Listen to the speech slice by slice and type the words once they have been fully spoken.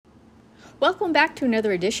Welcome back to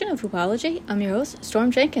another edition of Hoopology. I'm your host, Storm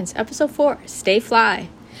Jenkins, episode 4, Stay Fly.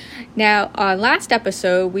 Now, on last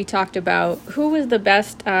episode, we talked about who was the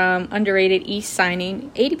best underrated East signing.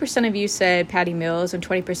 80% of you said Patty Mills and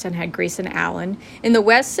 20% had Grayson Allen. In the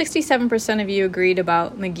West, 67% of you agreed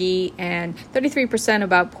about McGee and 33%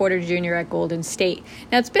 about Porter Jr. at Golden State.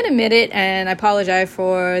 Now, it's been a minute, and I apologize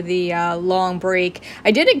for the long break.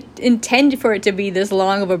 I didn't intend for it to be this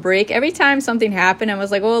long of a break. Every time something happened, I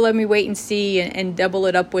was like, let me wait and see and double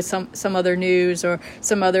it up with some other news or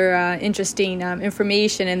some other interesting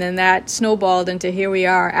information. And then that snowballed into here we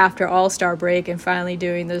are after All-Star break and finally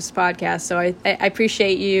doing this podcast. So I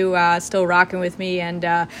appreciate you still rocking with me. And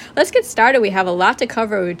let's get started. We have a lot to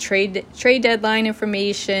cover with trade deadline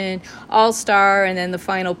information, All-Star, and then the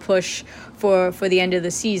final push for the end of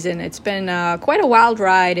the season. It's been quite a wild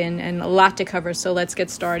ride and a lot to cover, so let's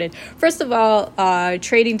get started. First of all,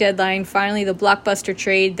 trading deadline, finally the blockbuster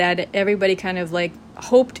trade that everybody kind of like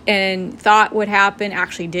hoped and thought would happen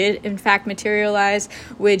actually did in fact materialize,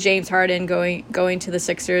 with James Harden going to the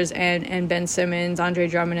Sixers and Ben Simmons, Andre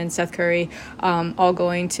Drummond, and Seth Curry all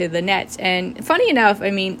going to the Nets. And funny enough, I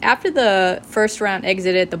mean, after the first round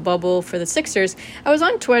exit at the bubble for the Sixers, I was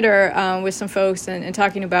on Twitter with some folks and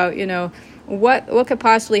talking about, what could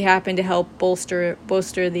possibly happen to help bolster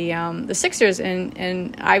the Sixers,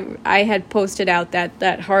 and I had posted out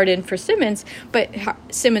that Harden for Simmons, but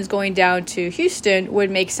Simmons going down to Houston would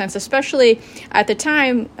make sense, especially at the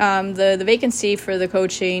time the vacancy for the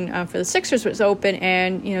coaching for the Sixers was open,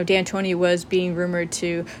 and D'Antoni was being rumored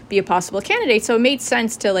to be a possible candidate, so it made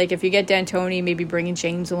sense to, like, if you get D'Antoni, maybe bringing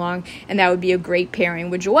James along, and that would be a great pairing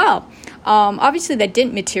with Joel. Obviously that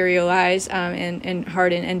didn't materialize, and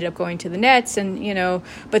Harden ended up going to the Nets, and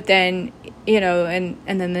but then and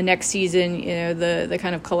then the next season, the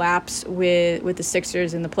kind of collapse with the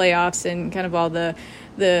Sixers in the playoffs and kind of all the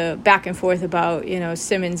back and forth about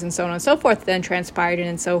Simmons and so on and so forth then transpired,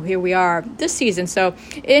 and so here we are this season. So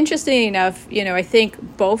interesting enough, I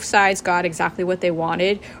think both sides got exactly what they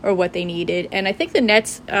wanted or what they needed, and I think the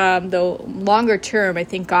Nets, though longer term, I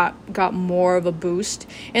think got more of a boost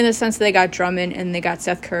in the sense that they got Drummond and they got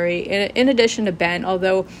Seth Curry in addition to Ben,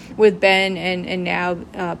 although with Ben and now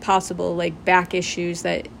possible like back issues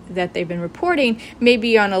that they've been reporting,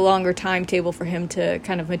 maybe on a longer timetable for him to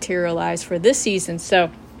kind of materialize for this season.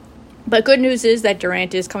 But good news is that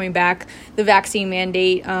Durant is coming back. The vaccine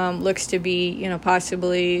mandate looks to be,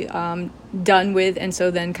 possibly done with, and so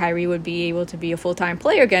then Kyrie would be able to be a full-time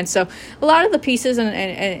player again. So a lot of the pieces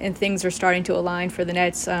and things are starting to align for the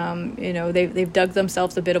Nets. They've dug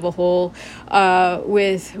themselves a bit of a hole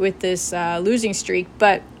with this losing streak,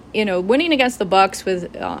 but winning against the Bucks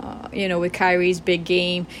with Kyrie's big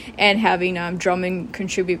game and having Drummond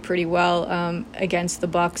contribute pretty well against the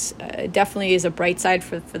Bucks definitely is a bright side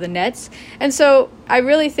for the Nets. And so I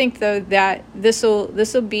really think though that this will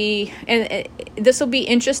be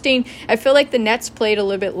interesting. I feel like the Nets played a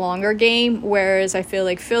little bit longer game, whereas I feel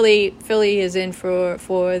like Philly is in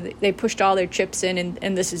for they pushed all their chips in,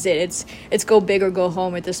 and this is it. It's go big or go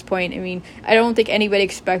home at this point. I mean, I don't think anybody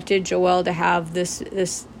expected Joel to have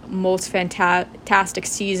this most fantastic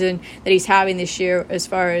season that he's having this year, as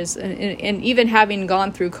far as and even having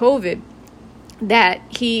gone through COVID, that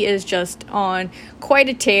he is just on quite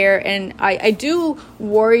a tear. And I do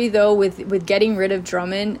worry though with getting rid of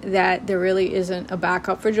Drummond that there really isn't a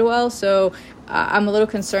backup for Joel. So I'm a little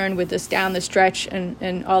concerned with this down the stretch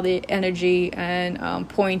and all the energy and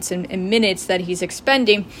points and minutes that he's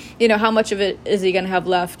expending. How much of it is he going to have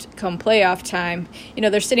left come playoff time?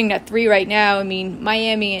 They're sitting at 3 right now. I mean,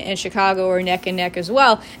 Miami and Chicago are neck and neck as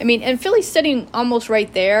well. I mean, and Philly's sitting almost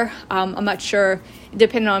right there. I'm not sure,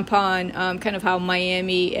 depending upon kind of how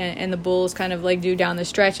Miami and the Bulls kind of like do down the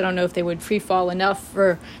stretch. I don't know if they would free fall enough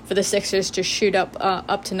for the Sixers to shoot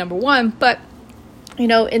up to number 1, but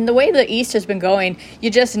in the way the East has been going, you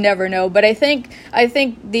just never know. But I think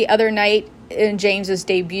the other night in James's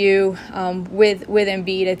debut with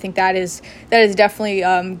Embiid, I think that is definitely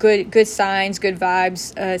good signs, good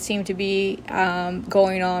vibes seem to be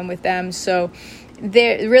going on with them. So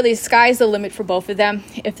really, sky's the limit for both of them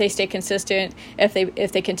if they stay consistent, if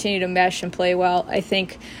they continue to mesh and play well. I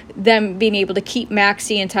think them being able to keep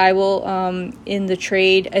Maxey and Tybal in the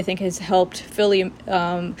trade, I think, has helped Philly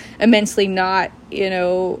immensely not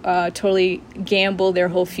totally gamble their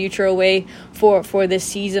whole future away for this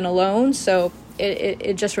season alone. So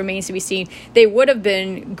it just remains to be seen. They would have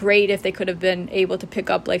been great if they could have been able to pick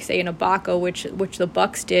up, like, say, an Ibaka, which the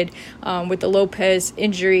Bucks did with the Lopez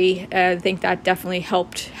injury. I think that definitely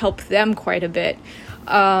helped them quite a bit.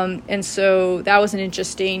 And so that was an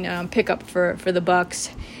interesting pickup for the Bucks.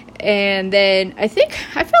 And then I feel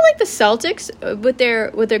like the Celtics with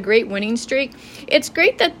their great winning streak, it's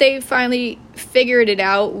great that they finally figured it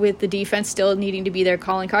out with the defense still needing to be their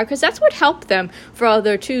calling card, because that's what helped them for all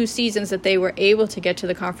their 2 seasons that they were able to get to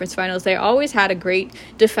the conference finals. They always had a great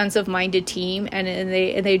defensive minded team, and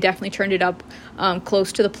they definitely turned it up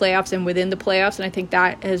close to the playoffs and within the playoffs. And I think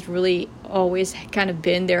that has really always kind of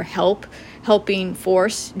been their helping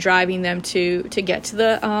force, driving them to get to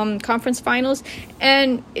the conference finals.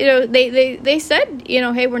 And they said,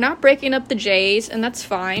 hey, we're not breaking up the Jays, and that's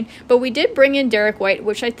fine, but we did bring in Derek White,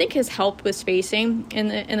 which I think has helped with spacing in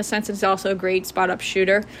the sense that he's also a great spot up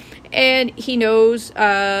shooter, and he knows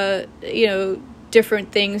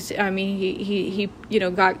different things. I mean, he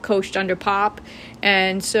got coached under Pop,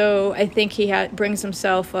 and so I think he brings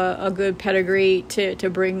himself a good pedigree to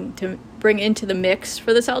bring into the mix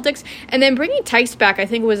for the Celtics. And then bringing Tice back, I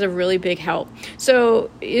think, was a really big help.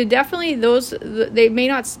 So definitely they may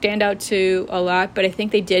not stand out to a lot, but I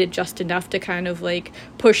think they did just enough to kind of like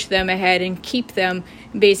push them ahead and keep them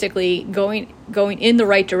basically going in the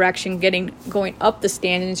right direction, going up the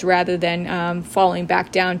standings rather than falling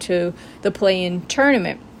back down to the play-in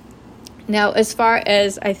tournament. Now, as far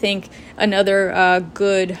as I think another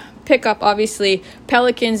good pickup, obviously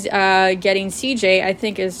Pelicans getting CJ, I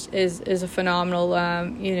think is a phenomenal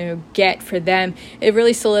get for them. It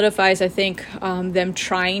really solidifies, I think, them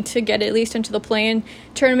trying to get at least into the play-in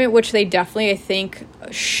tournament, which they definitely, I think,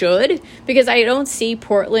 should, because I don't see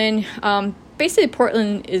Portland. Basically,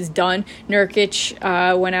 Portland is done. Nurkic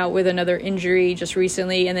went out with another injury just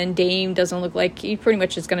recently, and then Dame doesn't look like he pretty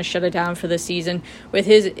much is going to shut it down for the season with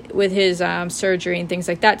his surgery and things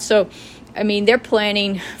like that. So, I mean, they're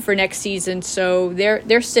planning for next season. So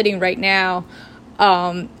they're sitting right now,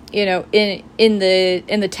 in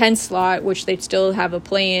the 10 slot, which they still have a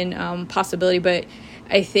play-in possibility. But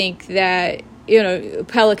I think that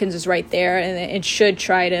Pelicans is right there, and it should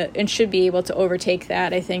be able to overtake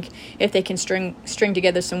that. I think if they can string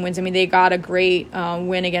together some wins. I mean, they got a great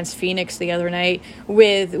win against Phoenix the other night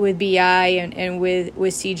with BI and with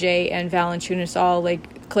CJ and Valanciunas all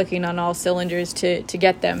like clicking on all cylinders to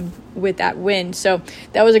get them with that win. So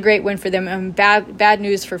that was a great win for them. Bad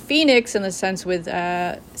news for Phoenix in the sense with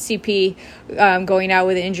CP going out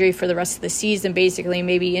with an injury for the rest of the season, basically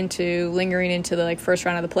maybe lingering into the first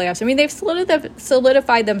round of the playoffs. I mean, they've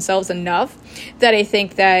solidified themselves enough that I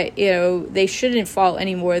think that they shouldn't fall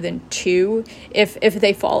any more than 2 if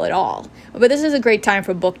they fall at all. But this is a great time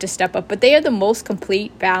for Book to step up. But they are the most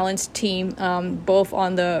complete, balanced team, both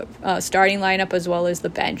on the starting lineup as well as the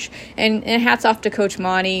bench. And hats off to Coach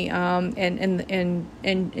Monty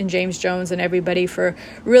and James Jones and everybody for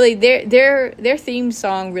really their theme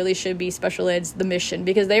song really should be Special Ed's The Mission,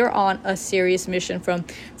 because they were on a serious mission from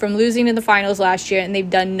losing in the finals last year, and they've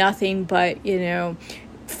done nothing but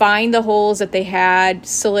find the holes that they had,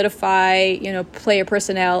 solidify, player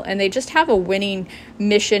personnel, and they just have a winning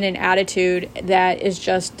mission and attitude that is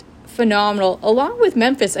just phenomenal. Along with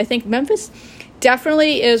Memphis, I think Memphis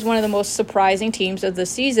definitely is one of the most surprising teams of the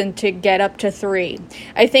season to get up to 3.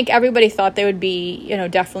 I think everybody thought they would be,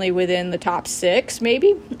 definitely within the top 6,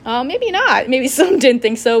 maybe, maybe not. Maybe some didn't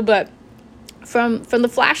think so, but from the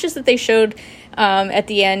flashes that they showed at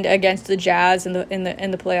the end against the Jazz in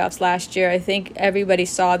the playoffs last year, I think everybody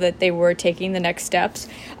saw that they were taking the next steps.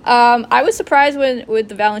 I was surprised with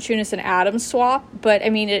the Valanciunas and Adams swap, but I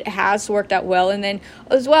mean, it has worked out well. And then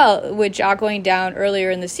as well with Ja going down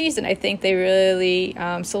earlier in the season, I think they really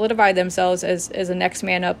solidified themselves as a next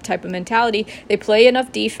man up type of mentality. They play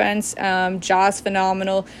enough defense. Ja's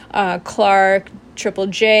phenomenal. Clark, Triple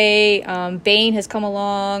J, Bane has come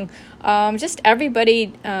along. Just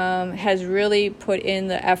everybody has really put in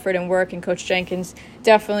the effort and work, and Coach Jenkins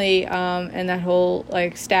definitely and that whole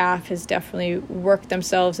staff has definitely worked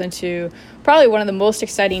themselves into probably one of the most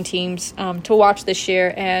exciting teams to watch this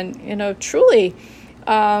year, and truly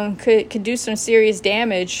could do some serious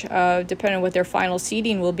damage depending on what their final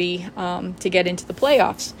seeding will be to get into the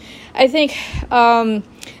playoffs. I think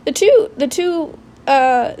the two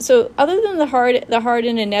so other than the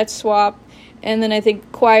Harden and Nets swap. And then I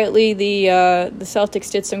think quietly the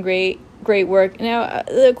Celtics did some great work. Now,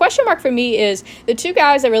 the question mark for me is the 2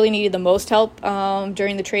 guys that really needed the most help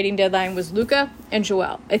during the trading deadline was Luka and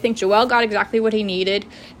Joel. I think Joel got exactly what he needed,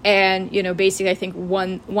 and basically I think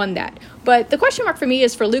won that. But the question mark for me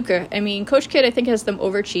is for Luka. I mean, Coach Kidd I think has them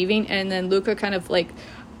overachieving, and then Luka kind of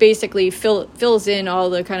basically fills in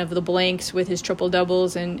all the kind of the blanks with his triple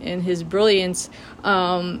doubles and his brilliance.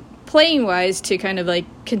 Playing wise to kind of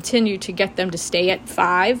continue to get them to stay at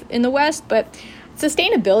 5 in the West, but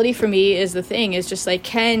sustainability for me is the thing. Is just like,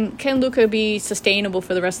 can Luka be sustainable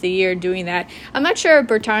for the rest of the year doing that? I'm not sure if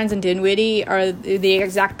Bertans and Dinwiddie are the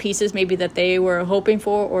exact pieces maybe that they were hoping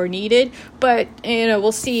for or needed, but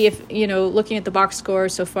we'll see if looking at the box score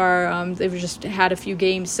so far, they've just had a few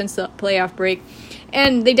games since the playoff break.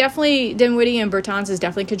 And they definitely, Dinwiddie and Bertans is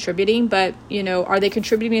definitely contributing, but, are they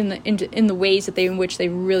contributing in the ways that in which they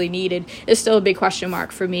really needed is still a big question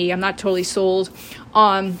mark for me. I'm not totally sold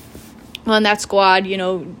on that squad,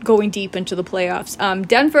 going deep into the playoffs.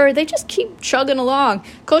 Denver, they just keep chugging along.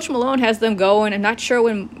 Coach Malone has them going. I'm not sure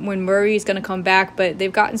when Murray is going to come back, but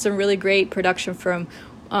they've gotten some really great production from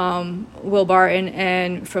Will Barton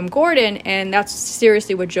and from Gordon, and that's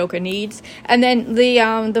seriously what Joker needs. And then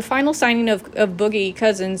the final signing of Boogie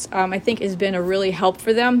Cousins, I think, has been a really help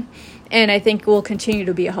for them, and I think will continue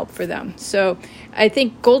to be a help for them. So I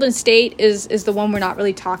think Golden State is the one we're not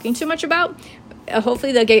really talking too much about.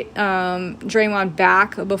 Hopefully they'll get Draymond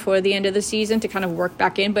back before the end of the season to kind of work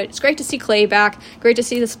back in. But it's great to see Clay back. Great to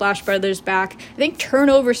see the Splash Brothers back. I think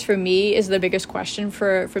turnovers for me is the biggest question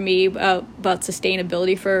for me about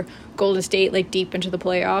sustainability for Golden State, like deep into the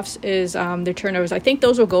playoffs, is their turnovers. I think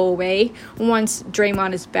those will go away once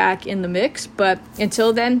Draymond is back in the mix. But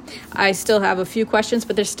until then, I still have a few questions,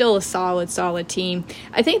 but they're still a solid team.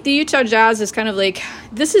 I think the Utah Jazz is kind of like,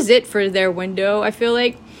 this is it for their window, I feel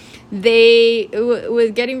like. They,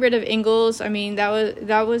 with getting rid of Ingles, I mean,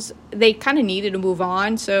 that was they kind of needed to move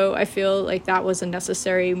on, so I feel like that was a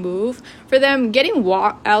necessary move for them. Getting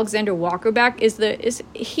Alexander Walker back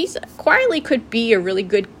he's quietly could be a really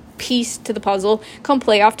good piece to the puzzle come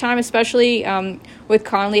playoff time, especially with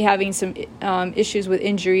Conley having some issues with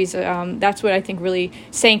injuries. That's what I think really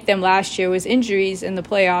sank them last year, was injuries in the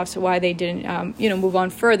playoffs, why they didn't move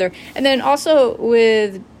on further. And then also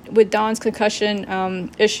with Don's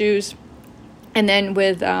concussion issues, and then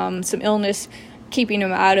with some illness keeping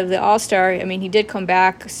him out of the All-Star. I mean, he did come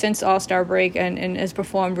back since All-Star break and has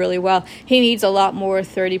performed really well. He needs a lot more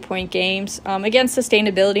 30-point games. Again,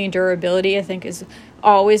 sustainability and durability, I think, is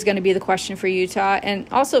always going to be the question for Utah. And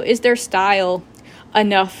also, is their style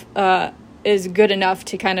is good enough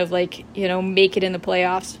to kind of make it in the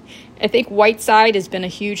playoffs? I think Whiteside has been a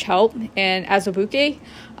huge help, and Azubuike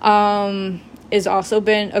has also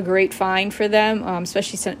been a great find for them,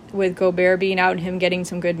 especially with Gobert being out and him getting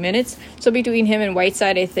some good minutes. So between him and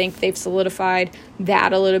Whiteside, I think they've solidified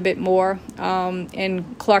that a little bit more.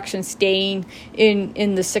 And Clarkson staying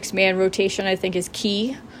in the six-man rotation, I think, is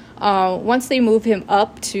key. Once they move him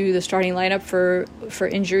up to the starting lineup for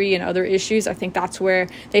injury and other issues, I think that's where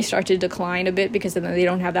they start to decline a bit, because then they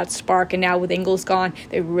don't have that spark. And now with Ingles gone,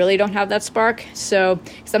 they really don't have that spark. So,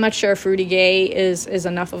 because I'm not sure if Rudy Gay is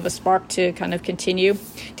enough of a spark to kind of continue.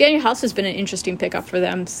 Daniel House has been an interesting pickup for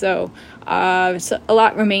them. So a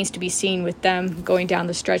lot remains to be seen with them going down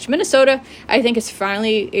the stretch. Minnesota, I think, is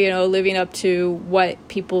finally, living up to what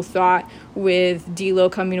people thought with D'Lo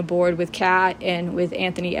coming aboard with Cat and with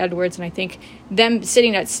Anthony Edwards. And I think them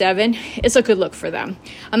sitting at 7 is a good look for them.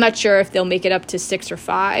 I'm not sure if they'll make it up to 6 or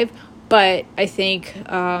 5, but I think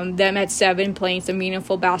them at 7 playing some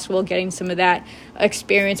meaningful basketball, getting some of that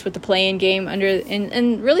experience with the play-in game and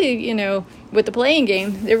really, with the play-in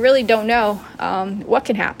game, they really don't know what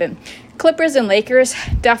can happen. Clippers and Lakers,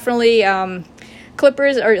 definitely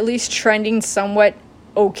Clippers are at least trending somewhat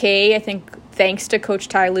okay, I think, thanks to Coach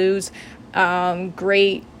Ty Lue's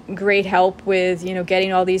great help with,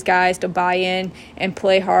 getting all these guys to buy in and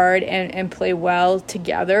play hard and play well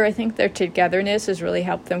together. I think their togetherness has really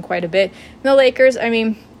helped them quite a bit. And the Lakers, I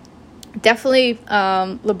mean, definitely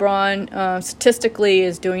LeBron statistically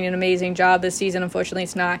is doing an amazing job this season. Unfortunately,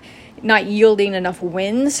 it's not yielding enough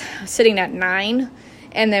wins, sitting at 9.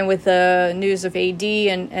 And then with the news of AD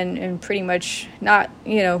and pretty much not,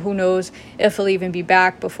 who knows if he'll even be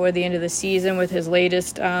back before the end of the season with his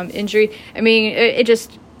latest injury. I mean, it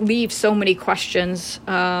just leaves so many questions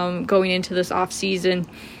going into this offseason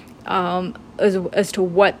as to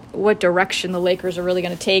what direction the Lakers are really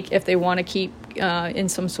going to take if they want to keep in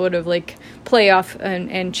some sort of playoff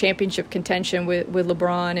and championship contention with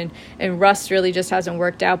LeBron and Russ really just hasn't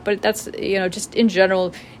worked out. But that's, just in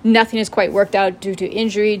general, nothing has quite worked out due to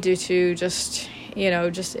injury, due to it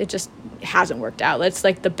just hasn't worked out. That's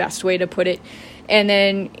the best way to put it. And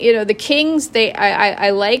then, the Kings, I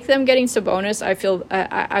like them getting Sabonis. I feel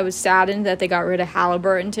I was saddened that they got rid of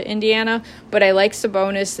Halliburton to Indiana, but I like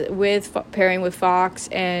Sabonis with pairing with Fox,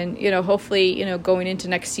 and, hopefully, going into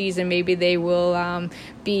next season, maybe they will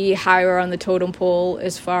be higher on the totem pole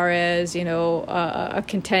as far as, a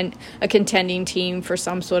contending team for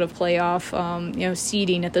some sort of playoff,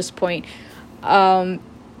 seeding at this point.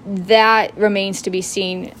 that remains to be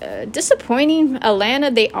seen. Disappointing.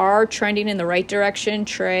 Atlanta, they are trending in the right direction.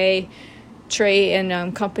 Trey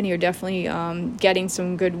and company are definitely getting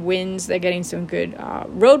some good wins. They're getting some good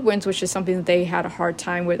road wins, which is something that they had a hard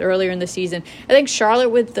time with earlier in the season. I think Charlotte,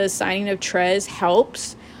 with the signing of Trez,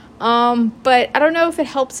 helps. But I don't know if it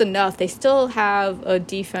helps enough. They still have a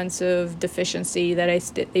defensive deficiency that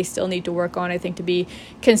they still need to work on, I think, to be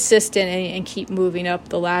consistent and keep moving up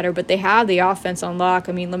the ladder. But they have the offense on lock.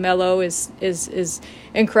 I mean, LaMelo is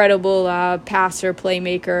incredible passer,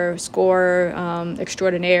 playmaker, scorer,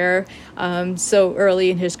 extraordinaire. So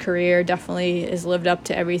early in his career, definitely has lived up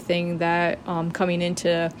to everything that coming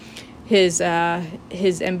into his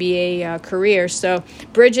NBA career. So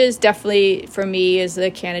Bridges definitely, for me, is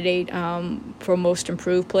the candidate for most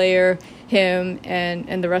improved player. Him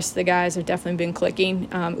and the rest of the guys have definitely been clicking.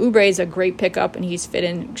 Oubre is a great pickup, and he's fit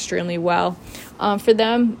in extremely well for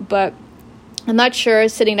them. But I'm not sure,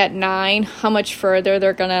 sitting at 9, how much further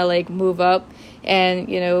they're gonna move up. And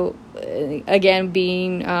again,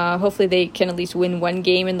 being hopefully they can at least win one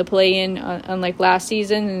game in the play-in, unlike last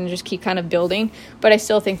season, and just keep kind of building. But I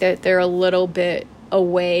still think that they're a little bit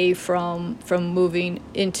away from moving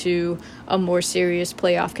into a more serious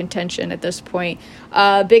playoff contention at this point.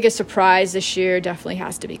 Biggest surprise this year definitely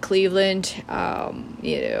has to be Cleveland.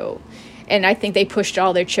 And I think they pushed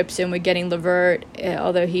all their chips in with getting LeVert,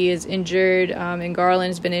 although he is injured, and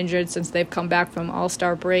Garland's been injured since they've come back from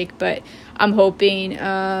All-Star break. But I'm hoping,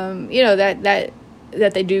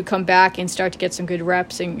 that they do come back and start to get some good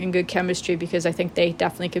reps and good chemistry, because I think they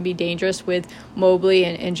definitely can be dangerous with Mobley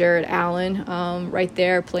and Jared Allen right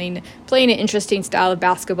there playing an interesting style of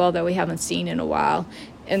basketball that we haven't seen in a while.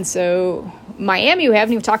 And so Miami, we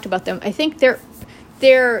haven't even talked about them. I think their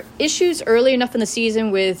issues early enough in the season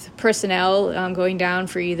with personnel going down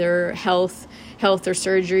for either health or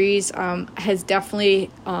surgeries has definitely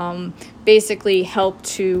basically helped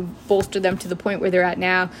to bolster them to the point where they're at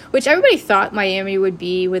now, which everybody thought Miami would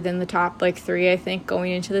be within the top 3, I think,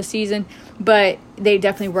 going into the season. But they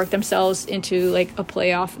definitely worked themselves into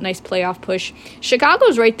nice playoff push.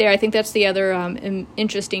 Chicago's right there. I think that's the other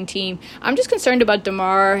interesting team. I'm just concerned about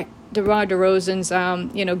DeMar DeRozan's,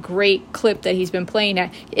 great clip that he's been playing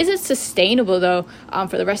at. Is it sustainable, though,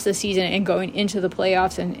 for the rest of the season and going into the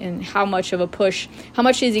playoffs, and how much of a push, how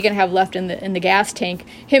much is he going to have left in the gas tank?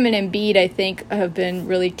 Him and Embiid, I think, have been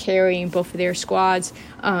really carrying both of their squads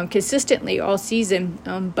consistently all season,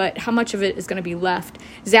 but how much of it is going to be left?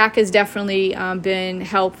 Zach has definitely been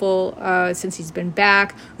helpful since he's been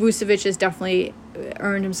back. Vucevic has definitely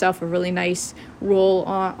earned himself a really nice role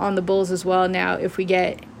on the Bulls as well. Now, if we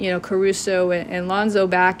get Caruso and Lonzo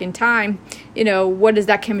back in time, what is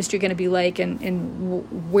that chemistry going to be like,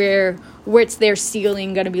 and where's their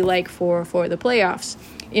ceiling going to be like for the playoffs?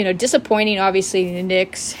 Disappointing, obviously, the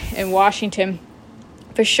Knicks and Washington.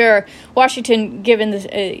 For sure, Washington, given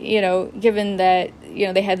that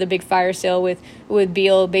they had the big fire sale with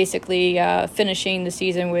Beal basically finishing the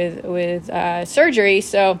season with surgery,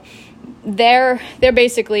 so they're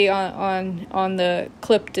basically on the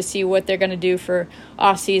clip to see what they're going to do for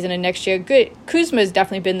off season and next year. Good, Kuzma has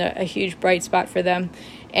definitely been a huge bright spot for them,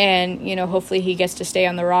 and hopefully he gets to stay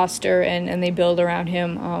on the roster and they build around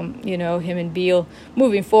him. Him and Beal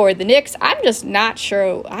moving forward. The Knicks, I'm just not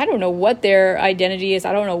sure. I don't know what their identity is.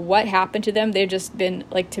 I don't know what happened to them. They've just been,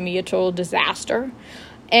 to me, a total disaster.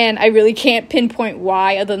 And I really can't pinpoint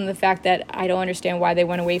why, other than the fact that I don't understand why they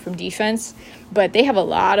went away from defense. But they have a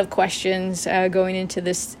lot of questions going into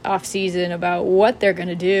this offseason about what they're going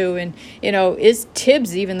to do. And, is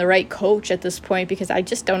Tibbs even the right coach at this point? Because I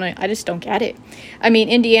just don't get it. I mean,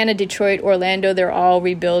 Indiana, Detroit, Orlando, they're all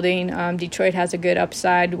rebuilding. Detroit has a good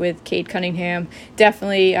upside with Cade Cunningham.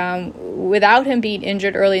 Definitely, without him being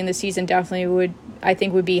injured early in the season, definitely would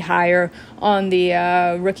be higher on the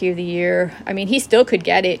Rookie of the Year. I mean, he still could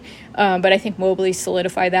get it, but I think Mobley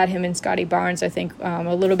solidified that. Him and Scotty Barnes, I think,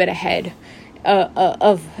 a little bit ahead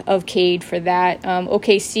of Cade for that.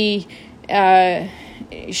 OKC,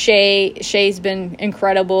 Shea's been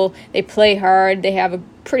incredible. They play hard. They have a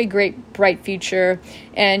pretty great, bright future.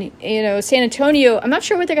 And, San Antonio, I'm not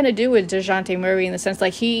sure what they're going to do with DeJounte Murray, in the sense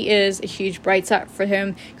he is a huge bright spot for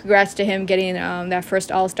him. Congrats to him getting that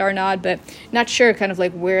first All-Star nod, but not sure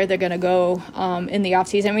where they're going to go in the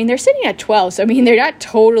offseason. I mean, they're sitting at 12, so, they're not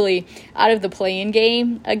totally out of the play-in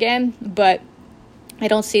game again, but I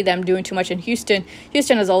don't see them doing too much in Houston.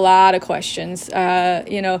 Houston has a lot of questions,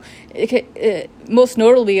 most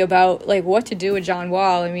notably about what to do with John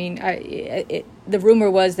Wall. I mean, the rumor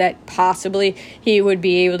was that possibly he would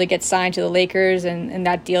be able to get signed to the Lakers, and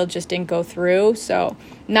that deal just didn't go through. So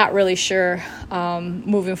not really sure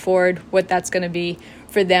moving forward what that's going to be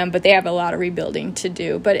for them, but they have a lot of rebuilding to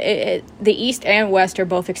do. But the East and West are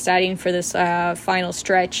both exciting for this final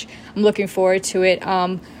stretch. I'm looking forward to it.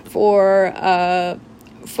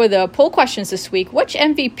 For the poll questions this week, which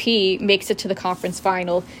MVP makes it to the conference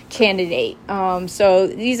final candidate? So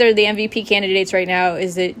these are the MVP candidates right now.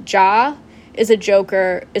 Is it Ja? Is it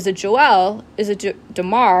Joker? Is it Joel? Is it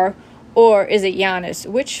DeMar? Or is it Giannis?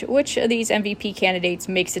 Which of these MVP candidates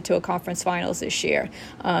makes it to a conference finals this year?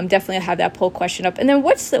 Definitely have that poll question up. And then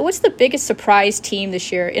what's the biggest surprise team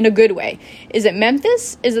this year in a good way? Is it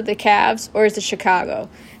Memphis? Is it the Cavs? Or is it Chicago?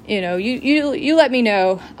 You let me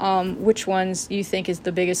know which ones you think is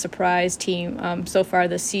the biggest surprise team so far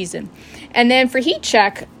this season. And then for Heat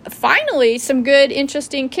Check, finally, some good,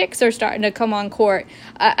 interesting kicks are starting to come on court.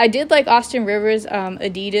 I did like Austin Rivers'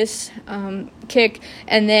 Adidas kick,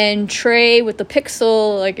 and then Trey with the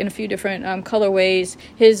Pixel, like in a few different colorways.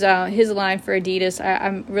 His line for Adidas,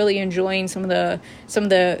 I'm really enjoying some of the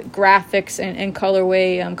graphics and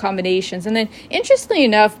colorway combinations. And then, interestingly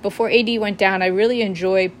enough, before AD went down, I really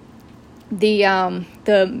enjoyed the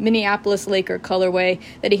Minneapolis Laker colorway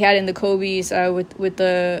that he had in the Kobe's with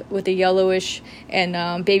the yellowish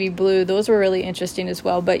and baby blue. Those were really interesting as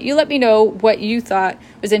well. But you let me know what you thought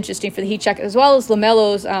was interesting for the Heat Check, as well as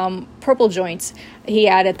LaMelo's purple joints he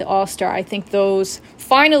had at the All-Star. I think those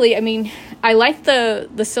finally, I like the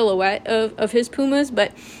silhouette of his Pumas,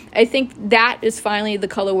 but I think that is finally the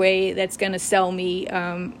colorway that's going to sell me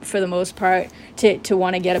for the most part to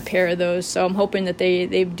want to get a pair of those. So I'm hoping that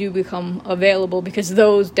they do become available, because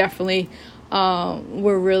those definitely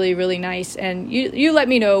were really, really nice. And you let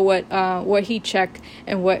me know what Heat Check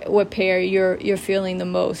and what pair you're feeling the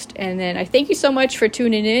most. And then I thank you so much for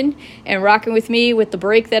tuning in and rocking with me with the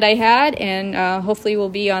break that I had. And hopefully we'll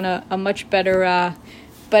be on a much better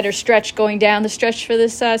stretch going down the stretch for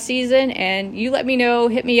this season. And you let me know,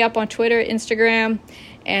 hit me up on Twitter, Instagram,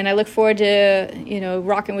 and I look forward to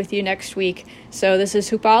rocking with you next week. So this is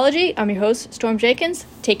Hoopology. I'm your host, Storm Jenkins.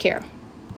 Take care.